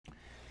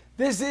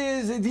This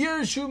is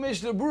Dirshu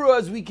Mishna Berurah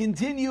as we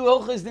continue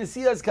Hilchos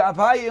Nesias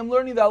Kapayim,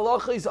 learning the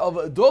halachos of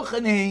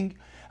Duchening,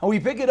 and we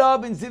pick it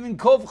up in Siman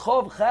Kov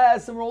Chav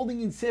Ches, and we're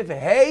holding in Sif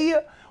Hey.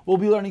 We'll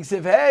be learning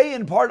Sif Hey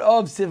and part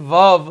of Sif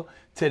Vav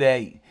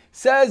today.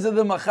 Says the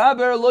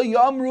Machaber, Lo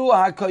Yamru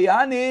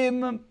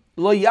HaKoyanim,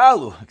 Lo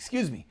Yalu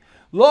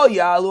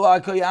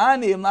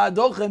HaKoyanim La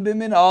Dochen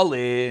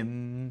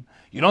B'Minalim.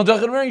 You don't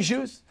Dochen wearing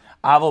shoes?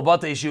 Aval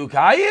Batei Shu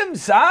Kayim,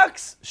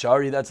 socks?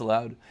 Shari, that's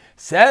allowed.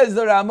 Says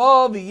the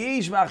Ramah,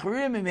 V'yish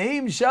Machrim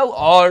Imheim Shel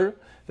Ar.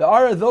 There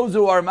are those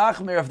who are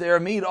machmir if they are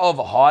made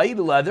of hide,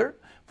 leather.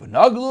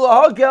 V'naglu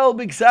hakel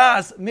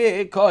b'ksas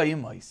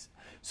me'kayimais.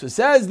 So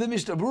says the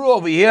Mishnah Berurah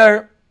over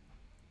here,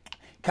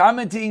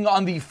 commenting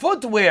on the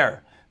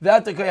footwear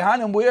that the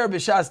Kohanim wear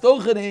b'shas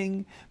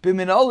dochening,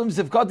 b'minalim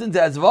sefkatan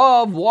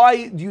tezvav.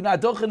 Why do you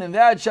not dochen in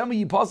that? Shema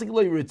yipasik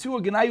lo yiritzu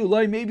g'nayu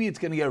lo. Maybe it's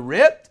going to get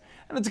ripped,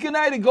 and it's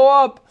g'nay to go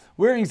up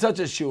wearing such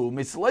a shoe.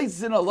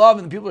 Mitzlates in a love,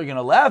 and the people are going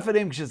to laugh at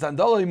him.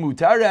 K'shesandalei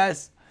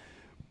mutares.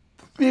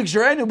 And then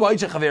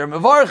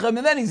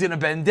he's going to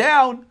bend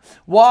down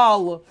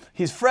while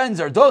his friends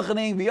are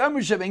dochening.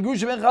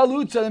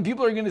 And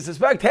people are going to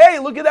suspect, hey,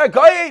 look at that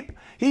guy.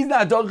 He's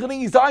not dochening,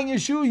 he's tying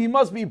his shoe. He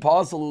must be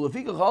pasul.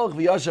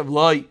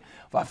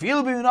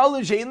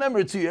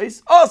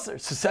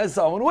 So says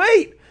someone,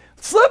 wait,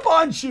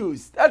 slip-on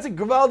shoes. That's a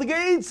gavaldig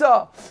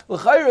eitzah.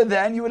 L'chayra,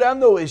 then you would have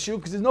no issue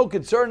because there's no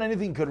concern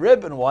anything could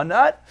rip and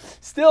whatnot.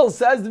 Still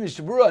says the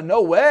Mishnah Berurah,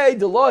 no way.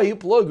 Deloy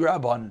plug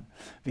rabbanon.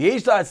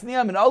 Says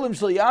Mishnah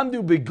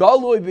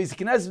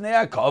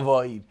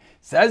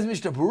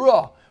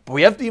Berurah, but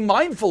we have to be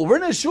mindful. We're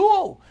in a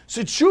shul.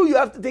 So true, you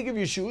have to take off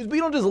your shoes, but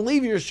you don't just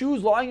leave your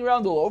shoes lying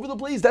around all over the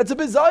place. That's a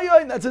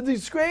bizayon. That's a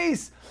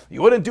disgrace.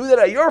 You wouldn't do that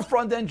at your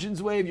front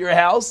entranceway of your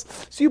house.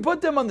 So you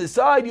put them on the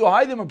side, you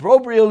hide them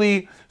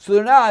appropriately, so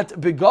they're not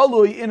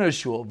begalui in a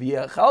shul.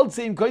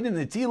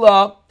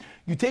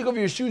 You take off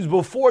your shoes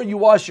before you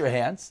wash your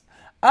hands.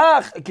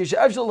 Or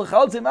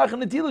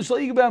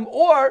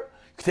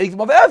take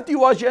them off after you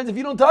wash your hands if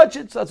you don't touch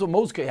it. So that's what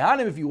most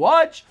Kohanim, if you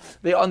watch,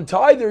 they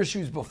untie their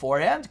shoes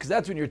beforehand, because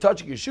that's when you're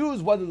touching your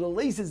shoes, whether the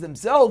laces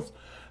themselves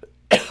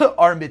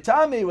are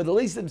mitame, whether the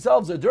laces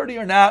themselves are dirty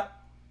or not,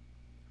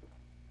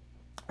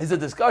 is a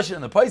discussion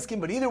in the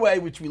Paiskim, but either way,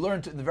 which we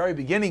learned in the very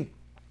beginning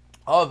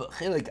of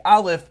Chelik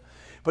Aleph,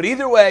 but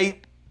either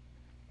way,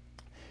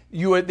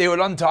 they would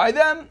untie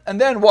them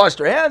and then wash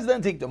their hands,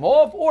 then take them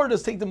off, or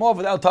just take them off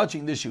without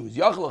touching the shoes.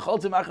 Then you're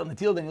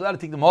allowed to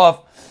take them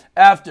off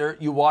after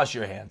you wash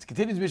your hands.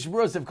 Continues Mishnah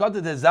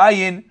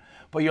Berurah,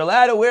 but you're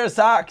allowed to wear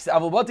socks.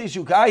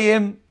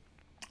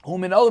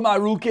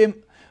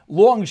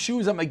 Long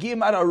shoes, which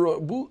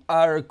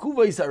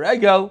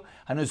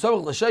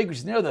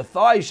is near the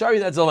thigh. Shari,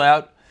 that's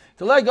allowed.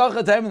 To leg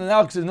time in the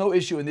now, because there's no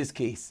issue in this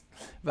case.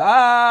 This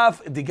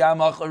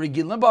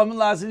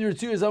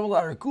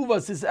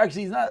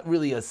actually is not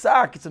really a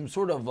sock, it's some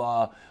sort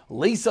of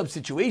lace-up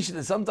situation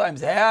that sometimes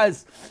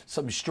has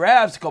some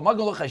straps. We're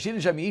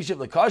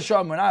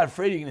not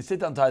afraid you're going to sit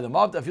down, tie them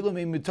up. Whatever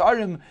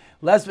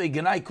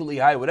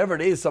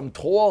it is, some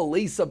tall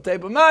lace-up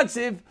type of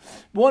matziv,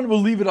 one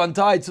will leave it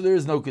untied, so there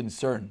is no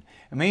concern.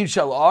 Time,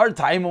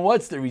 and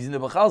what's the reason?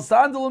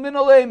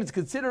 It's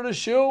considered a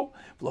shoe.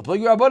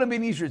 Obviously,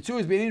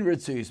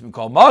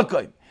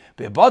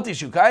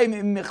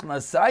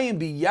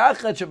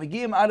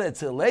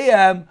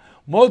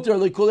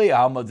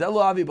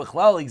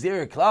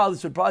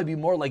 this would probably be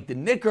more like the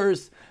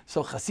knickers,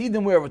 so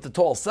Hasidim wear with the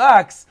tall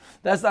socks.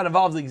 That's not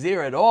involved in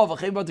Gzeir at all.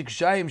 Says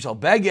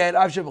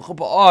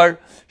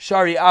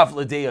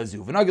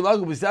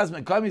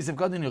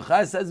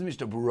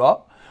Mishnah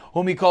Berurah,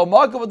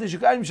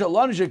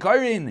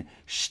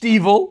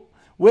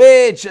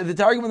 which the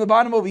targum on the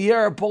bottom over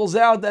here pulls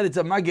out that it's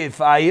a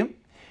magefayim.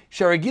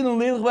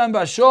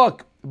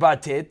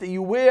 That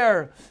you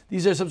wear,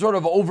 these are some sort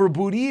of over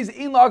booties.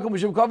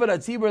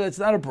 That's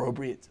not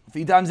appropriate.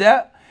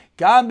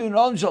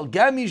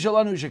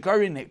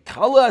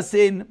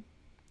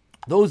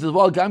 Those as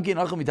well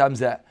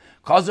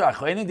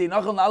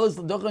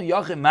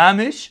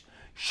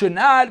should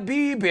not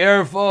be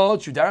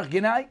barefoot. It's not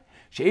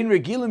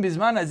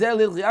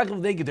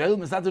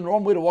the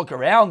normal way to walk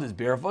around is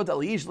barefoot.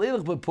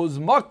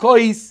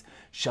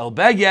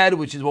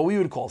 Which is what we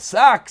would call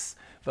socks.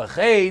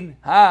 V'chein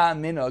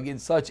ha-minog, and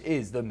such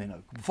is the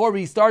minog. Before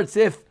we start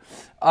Sif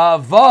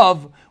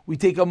Vav, we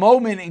take a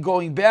moment in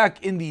going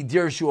back in the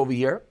Dirshu over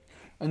here.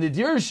 And the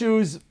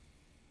Dirshus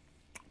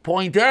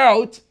point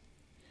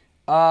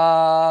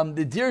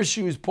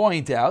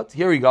out,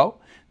 here we go.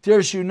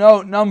 Dirshu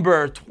note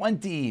number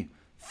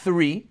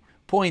 23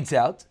 points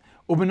out,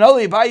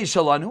 Ubenali Abayi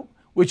Shalanu,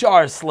 which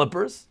are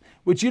slippers,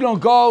 which you don't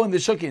go in the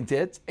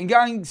shukintit, and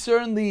going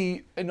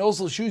certainly, and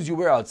also shoes you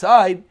wear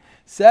outside.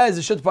 Says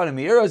the Shut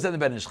Panamiros and the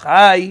Ben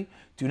Ishchai,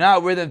 do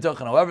not wear them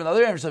tochen. However,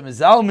 another Amsham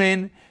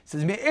Zalmin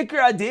says, Me'ikr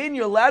Adin,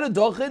 you're allowed to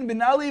tochen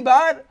binali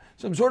bad,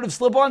 some sort of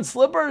slip-on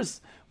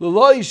slippers,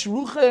 L'loi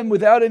shruchem,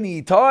 without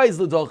any ties,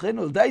 l'tochen,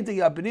 l'daiti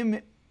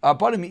apanim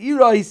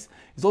irais,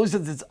 It's only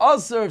since it's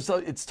usher, so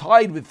it's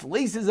tied with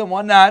laces and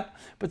whatnot.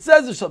 But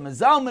says the Shal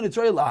Mezalman, it's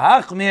really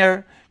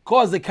lahachmir,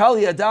 cause the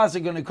Kali Adas are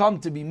going to come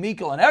to be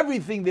mikal and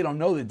everything. They don't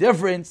know the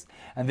difference,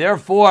 and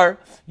therefore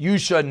you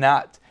should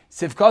not.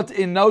 Sifkat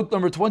in note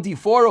number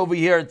 24 over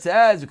here, it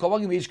says, says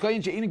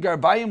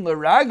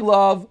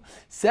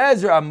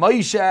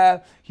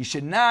Ramosha, he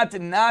should not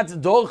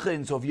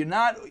dochen. So if you're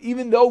not,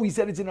 even though we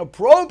said it's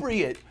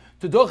inappropriate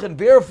to dochen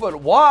barefoot,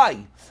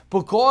 why?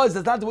 Because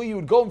that's not the way you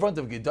would go in front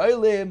of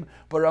Gedolim.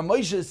 But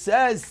Ramosha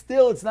says,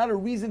 still, it's not a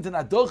reason to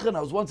not dochen.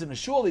 I was once in a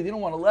shul, they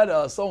didn't want to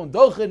let someone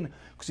dochen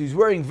because he's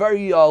wearing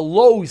very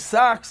low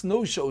socks,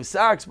 no-show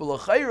socks. But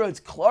l'chayra, it's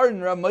klar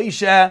in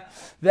Ramosha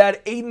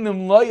that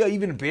Eidim Loya,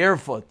 even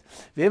barefoot.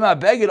 V'ema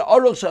beged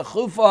aruch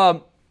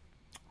shachufa,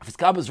 if it's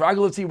Kabbas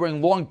Ragalovtzi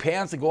wearing long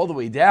pants that go all the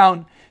way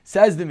down,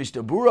 says the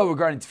Mishnah Berurah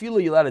regarding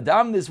tefillah, you're allowed to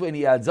daven this way, and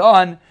he adds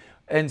on,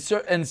 and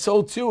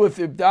so too, if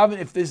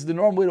this is the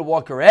normal way to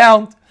walk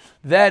around,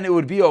 then it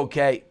would be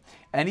okay.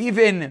 And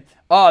even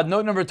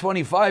note number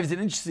 25 is an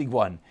interesting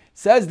one.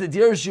 Says the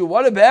Dirshu,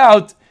 what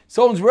about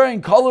someone's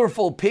wearing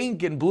colorful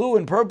pink and blue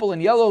and purple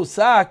and yellow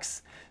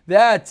socks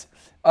that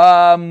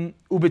says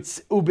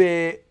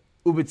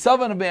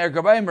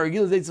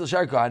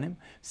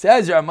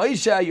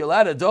Ramosha, you're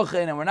allowed to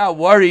dochen, and we're not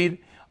worried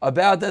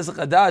about this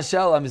chadash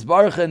shel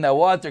hamizbarchen that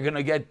what they're going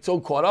to get so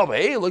caught up.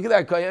 Hey, look at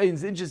that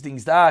koyan's interesting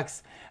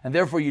stocks, and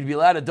therefore you'd be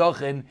allowed to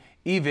dochen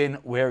even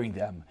wearing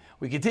them.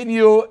 We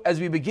continue as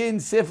we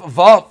begin Sif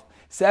Vav.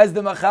 Says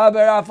the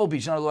Machaber Afal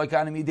Pishon Lo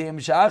Economy Deim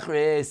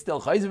Shachre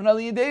still Chayziv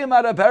Nali Deim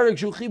Ad Perik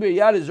Shul Chiber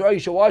Yad Israel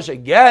Shawash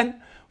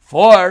again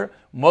for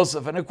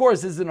Musaf. And of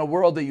course, this is in a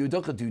world that you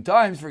ducha 2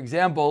 times. For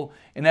example,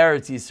 in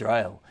Eretz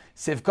Yisrael.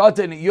 Sif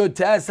Katan Yud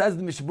Tes says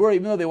the Mishnah Berurah,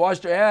 even though they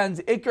washed their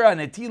hands. Ikra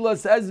Netila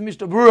says the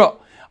Mishnah Berurah.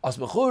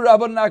 Asmachur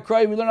Rabban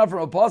Nakrai. We learn out from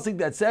a pasuk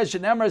that says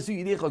Shenemar Su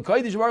Yidich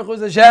Kodesh Baruch Hu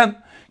Hashem.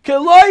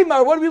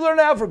 Kelaimar. What do we learn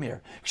out from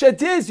here?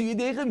 Kshatis Su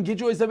Yidichem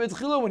Gitru Esabet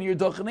Chila. When you're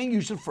duchening,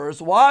 you should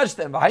first wash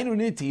them. V'hainu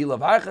Netila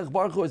V'achach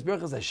Baruch Hu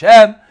Esberchas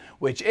Hashem,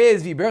 which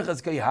is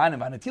V'berchas Kayhanim.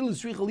 Anatilu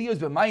Strichalios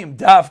B'mayim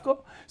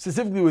Dafko,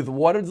 specifically with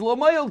water.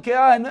 Zlomayel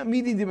Kehan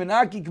Midi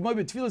Dimenaki K'moy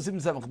B'Tfilos Sim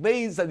Samach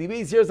Beis. Sadi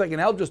Beis here so I can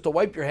help just to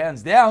wipe your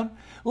hands down,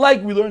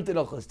 like we learned in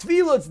Elchas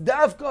Tfilos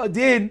Dafka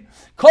Din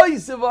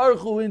Koysev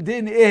Baruch Hu and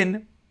Din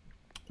in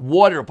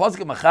water.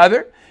 Pasuk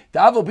Machaber.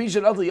 Excuse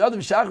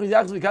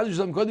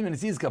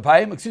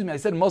me, I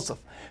said Musaf.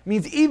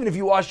 Means even if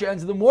you wash your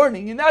hands in the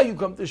morning and now you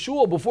come to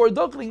shul before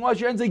duchening, wash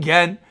your hands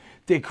again.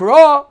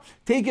 Tekra,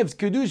 take if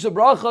kedusha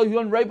bracha, you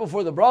want right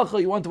before the bracha,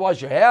 you want to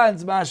wash your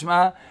hands,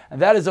 mashma, and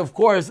that is of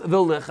course the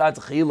lechat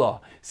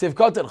chila.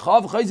 Sivkat el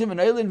chav chayzim and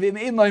eilin v'im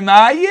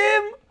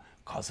mayim.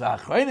 The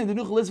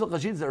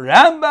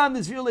Rambam,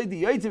 this feel like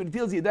the Yaitz and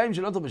tells Yadayim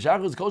Shanato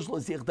Bashachos Koshel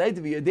Sichtayt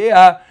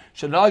V'Yadea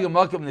Shanag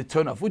Makam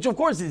Netunaf, which of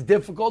course is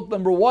difficult.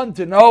 Number one,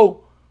 to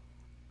know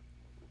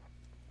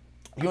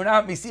you're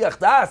not Misiach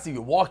Das,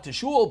 you walked to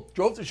shul,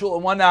 drove to shul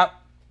and whatnot.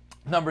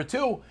 Number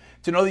two,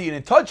 to know that you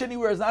didn't touch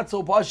anywhere is not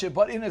so pashut,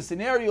 but in a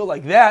scenario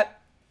like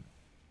that,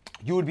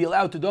 you would be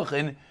allowed to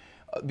dochen,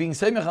 being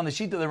semich on the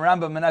sheet of the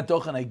Rambam and not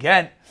dochen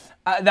again.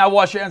 Now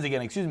wash your hands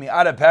again, excuse me.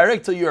 Ada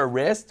parik till your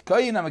wrist.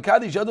 Kayin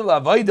amakadi shadav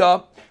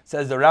la'avoida,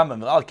 says the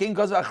Rambam. Al king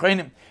kos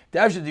v'achreinim.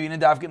 Davshad divina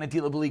dafka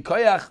netila b'li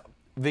koyach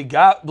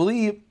v'ga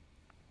b'li.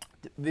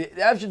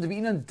 Davshad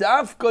divina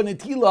dafka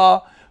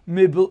netila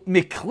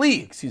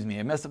mikli. Excuse me,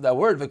 I messed up that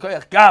word.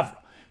 V'koyach gavra.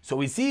 So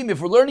we see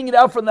if we're learning it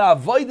out from the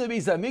avoida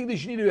beis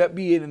hamikdash, you need to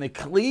be in the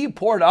kli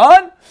poured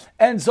on,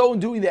 and so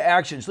doing the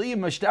action. Shli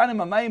mashtanim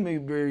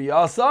amayim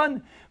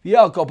b'riyasan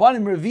v'yal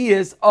kopanim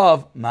revius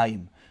of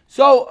mayim.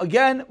 So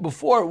again,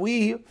 before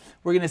we're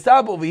going to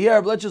stop over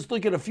here, but let's just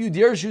look at a few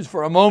dirshus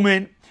for a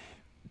moment.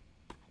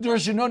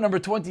 Dirshu note number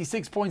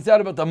 26 points out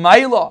about the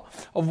maila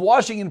of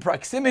washing in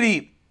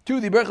proximity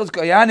to the berachos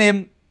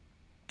kayanim.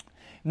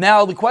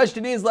 Now the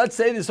question is, let's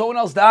say there's someone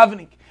else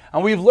davening,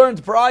 and we've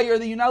learned prior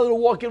that you're not allowed to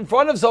walk in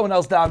front of someone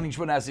else davening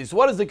Shemona Esrei. So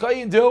what does the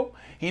kayin do?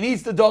 He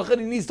needs to dochen,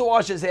 he needs to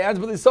wash his hands,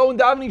 but there's someone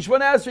davening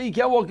Shemona Esrei, he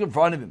can't walk in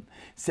front of him.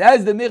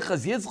 Says the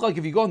Michas Yitzchak,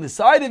 if you go on the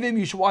side of him,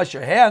 you should wash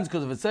your hands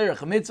because of a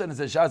tzarech mitzvah and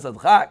it's a shas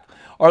adchak.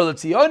 Or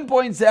Letzion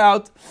points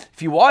out,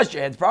 if you wash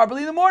your hands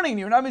properly in the morning and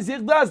you're not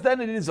mizich das,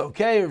 then it is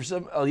okay. Or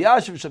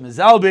Eliashiv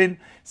Shemizalbin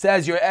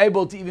says you're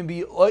able to even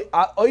be over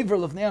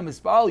lefnei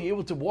mispal, you're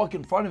able to walk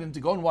in front of him to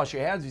go and wash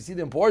your hands. You see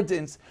the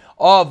importance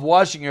of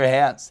washing your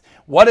hands.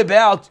 What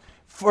about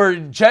for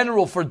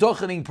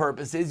duchening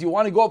purposes? You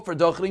want to go up for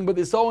duchening, but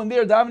there's someone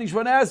there davening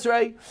Shemona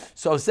Esrei.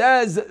 So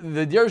says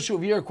the Dirshu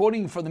of here,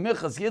 quoting from the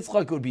Michas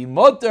Yitzchak, would be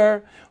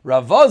mutter.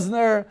 Rav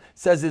Vosner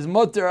says his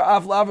mutter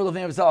af laver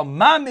lefnei himself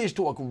mamish,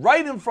 to walk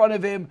right in front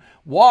of him.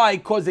 Why?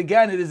 Because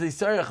again, it is a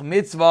tzarech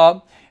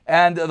mitzvah,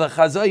 and the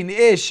Chazayin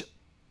Ish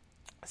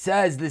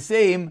says the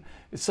same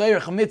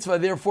tzarech mitzvah.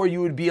 Therefore,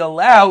 you would be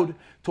allowed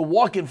to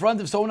walk in front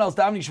of someone else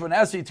davening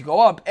Shemona Esrei to go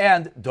up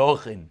and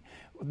duchen.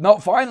 No,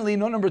 finally,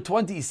 note number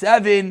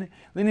 27.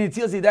 If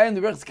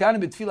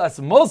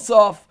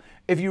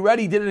you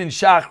already did it in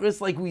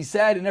Shachris, like we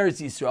said in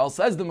Eretz Yisrael,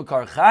 says the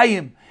Makar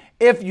Chaim,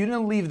 If you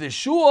didn't leave the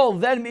shul,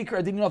 then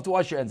Mikra didn't have to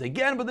wash your hands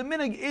again, but the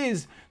minhag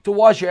is to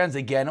wash your hands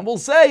again. And we'll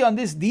say on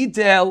this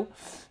detail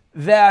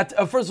that,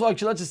 first of all,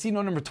 actually, let's just see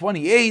note number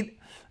 28.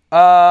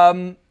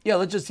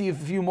 Let's just see a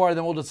few more,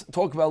 then we'll just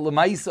talk about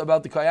Lemaisa,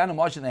 about the Kayanim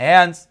washing the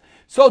hands.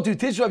 So to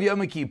Tishrav Yom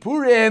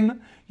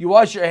Kippurim, you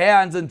wash your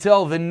hands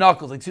until the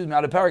knuckles. Excuse me,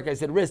 out of parak I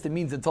said wrist, it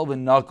means until the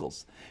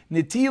knuckles.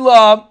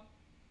 Nitila,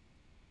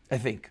 I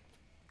think.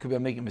 Could be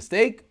I'm making a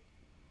mistake.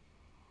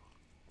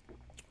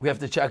 We have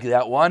to check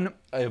that one.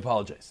 I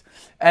apologize.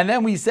 And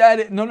then we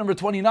said, note number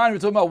 29, we're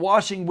talking about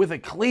washing with a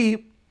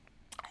kli,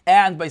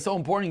 and by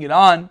someone pouring it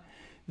on,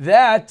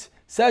 that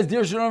says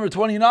Dirshu number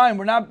 29,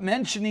 we're not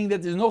mentioning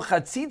that there's no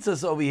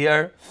chatzitzas over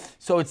here,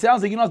 so it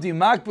sounds like you don't have to be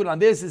makbid on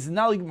this. This is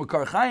not like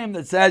Makar Chaim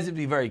that says you have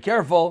to be very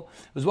careful,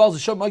 as well as the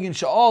Shom Magin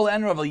Sha'ol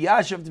and Rav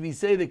Eliyash have to be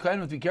say they kind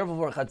of have to be careful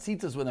for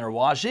chatzitzas when they're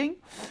washing.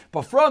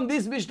 But from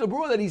this Mishnah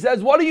Berurah that he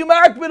says, what are you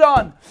makbid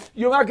on?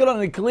 You're makbid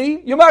on a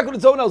kli, you're makbid on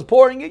someone else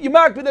pouring it, you're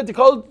makbid that the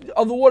color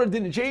of the water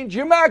didn't change,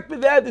 you're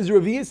makbid that is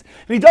Ravi's,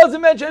 and he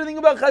doesn't mention anything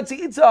about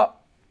chatzitza.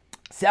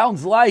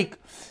 Sounds like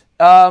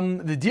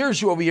the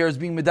Dirshu over here is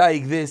being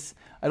medayik this.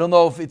 I don't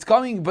know if it's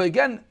coming, but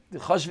again, the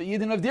Chashva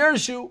Yidin of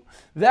Dirshu,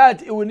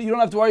 that you don't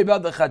have to worry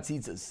about the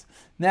chatzitzas.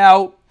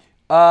 Now,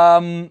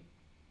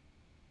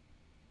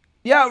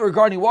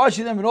 regarding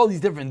washing them and all these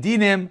different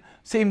dinim,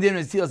 same din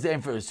as Tilas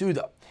Deim for a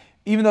Suda.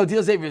 Even though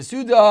Tilas Deim for a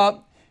Suda,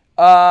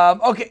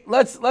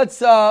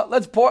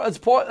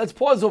 let's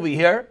pause over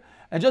here,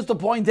 and just to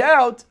point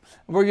out,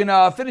 we're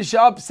gonna finish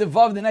up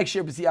Sivav the next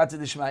year, B'siyata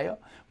Dishmaya.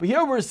 But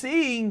here we're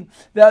seeing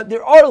that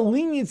there are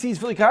leniencies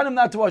for the Kohanim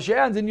not to wash your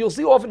hands, and you'll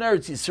see often in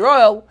Eretz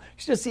Yisrael, you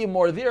should just see it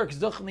more there,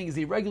 because duchening is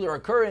a regular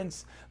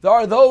occurrence. There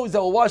are those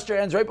that will wash their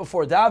hands right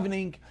before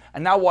davening,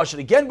 and now wash it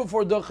again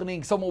before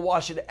duchening. Some will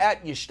wash it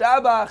at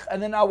Yishtabach,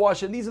 and then now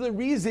wash it. And these are the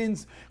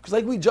reasons, because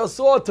like we just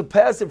saw, to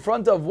pass in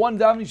front of one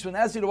davening shman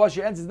asks you to wash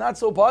your hands is not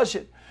so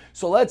pashit.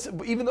 So but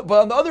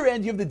on the other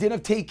end, you have the din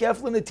of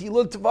teikef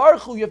l'netilah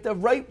tvarchu. You have to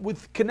have right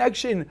with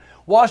connection,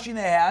 washing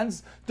the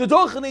hands, the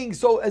duchening.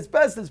 So as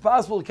best as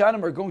possible, the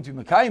Kohanim are going to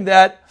be mekayim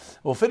that.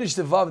 We'll finish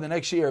the vav the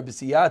next year,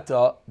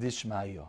 b'siyata dishmaya.